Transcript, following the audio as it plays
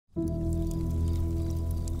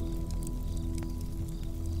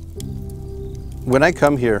When I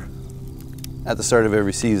come here at the start of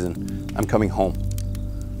every season, I'm coming home.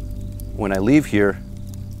 When I leave here,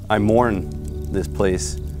 I mourn this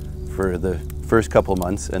place for the first couple of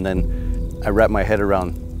months, and then I wrap my head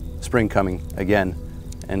around spring coming again,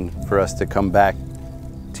 and for us to come back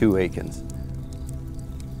to Aikens.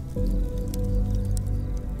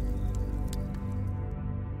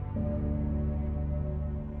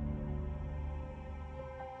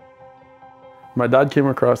 My dad came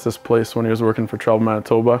across this place when he was working for Travel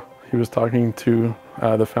Manitoba. He was talking to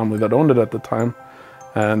the family that owned it at the time,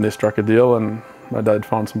 and they struck a deal, and my dad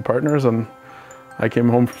found some partners, and I came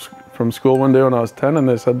home from school one day when I was 10, and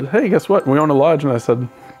they said, "Hey, guess what? We own a lodge." And I said,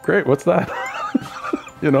 "Great, what's that?"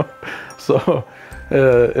 You know, so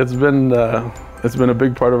it's been a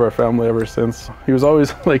big part of our family ever since. He was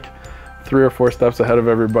always like 3 or 4 steps ahead of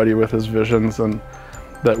everybody with his visions, and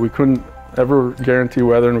that we couldn't ever guarantee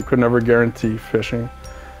weather and we could never guarantee fishing,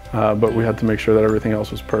 but we had to make sure that everything else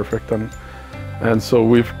was perfect, and so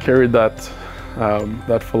we've carried that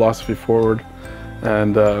philosophy forward,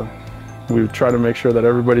 and we try to make sure that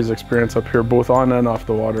everybody's experience up here, both on and off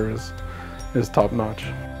the water, is top notch.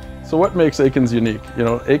 So what makes Aikens unique? You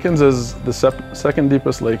know, Aikens is the second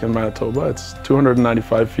deepest lake in Manitoba. It's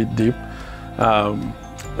 295 feet deep.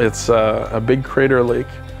 It's a big crater lake.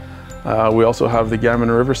 We also have the Gammon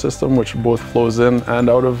River system, which both flows in and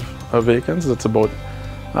out of Aikens. It's about,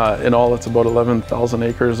 in all, it's about 11,000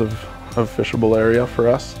 acres of fishable area for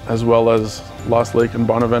us, as well as Lost Lake and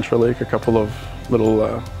Bonaventure Lake, a couple of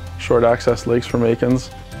little short access lakes from Aikens.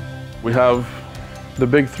 We have the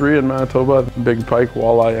big 3 in Manitoba: big pike,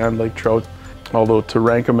 walleye, and lake trout. Although to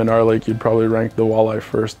rank them in our lake, you'd probably rank the walleye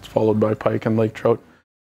first, followed by pike and lake trout.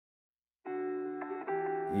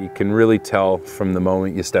 You can really tell from the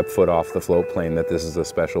moment you step foot off the float plane that this is a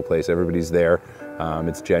special place. Everybody's there.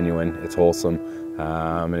 It's genuine, it's wholesome,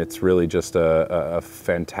 and it's really just a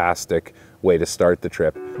fantastic way to start the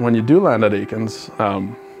trip. When you do land at Aikens,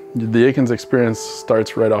 the Aikens experience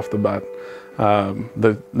starts right off the bat.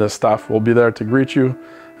 The staff will be there to greet you,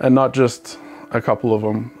 and not just a couple of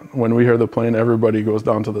them. When we hear the plane, everybody goes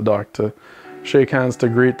down to the dock to shake hands, to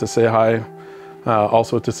greet, to say hi.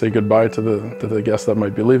 Also to say goodbye to the guests that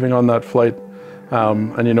might be leaving on that flight.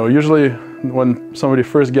 And you know, usually when somebody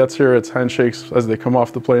first gets here, it's handshakes as they come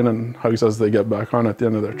off the plane and hugs as they get back on at the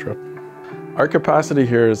end of their trip. Our capacity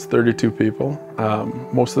here is 32 people.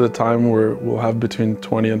 Most of the time we'll have between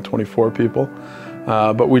 20 and 24 people,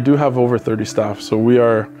 but we do have over 30 staff. So we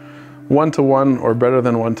are 1-to-1 or better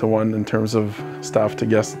than 1-to-1 in terms of staff to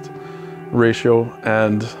guest ratio.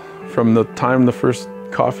 And from the time the first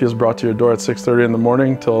coffee is brought to your door at 6:30 in the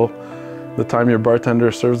morning till the time your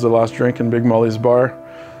bartender serves the last drink in Big Molly's bar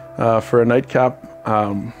for a nightcap,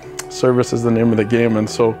 service is the name of the game, and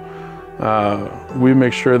so we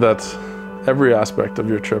make sure that every aspect of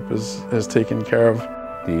your trip is taken care of.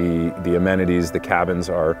 The amenities, the cabins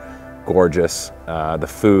are gorgeous. The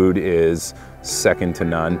food is second to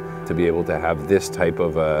none. To be able to have this type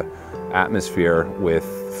of atmosphere with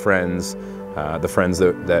friends, the friends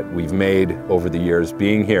that we've made over the years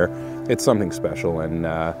being here, it's something special, and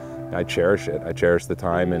I cherish it. I cherish the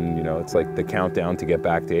time, and you know, it's like the countdown to get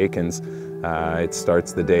back to Aikens. It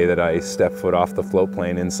starts the day that I step foot off the float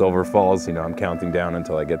plane in Silver Falls. You know, I'm counting down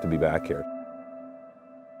until I get to be back here.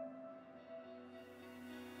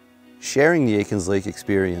 Sharing the Aikens Lake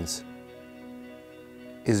experience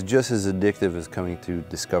is just as addictive as coming to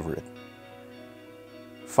discover it.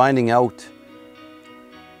 Finding out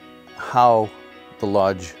how the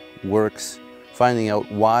lodge works, finding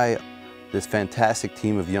out why this fantastic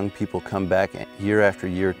team of young people come back year after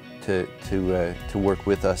year to work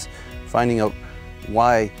with us, finding out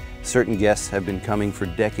why certain guests have been coming for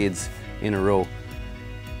decades in a row.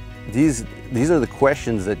 These are the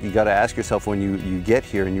questions that you got to ask yourself when you get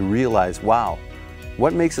here and you realize, wow,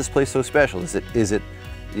 what makes this place so special? Is it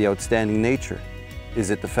the outstanding nature? Is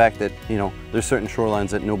it the fact that, you know, there's certain shorelines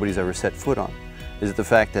that nobody's ever set foot on? Is it the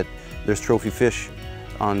fact that there's trophy fish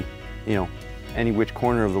on, you know, any which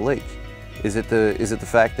corner of the lake? Is it the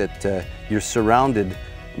fact that you're surrounded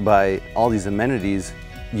by all these amenities,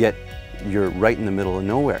 yet you're right in the middle of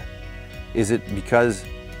nowhere? Is it because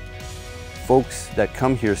folks that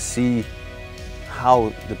come here see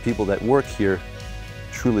how the people that work here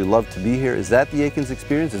truly love to be here? Is that the Aikens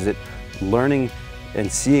experience? Is it learning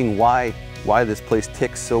and seeing why this place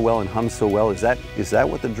ticks so well and hums so well? Is that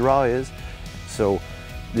what the draw is? So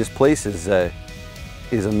this place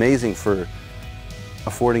is amazing for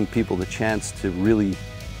affording people the chance to really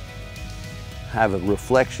have a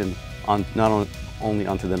reflection on not only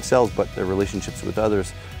onto themselves, but their relationships with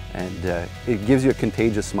others, and it gives you a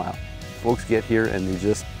contagious smile. Folks get here and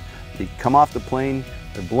They come off the plane,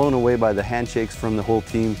 they're blown away by the handshakes from the whole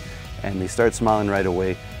team, and they start smiling right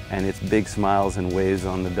away. And it's big smiles and waves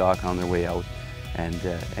on the dock on their way out. And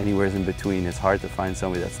anywhere in between, it's hard to find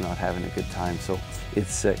somebody that's not having a good time. So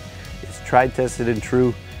it's tried, tested, and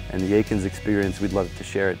true. And the Aikens experience, we'd love to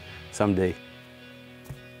share it someday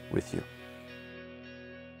with you.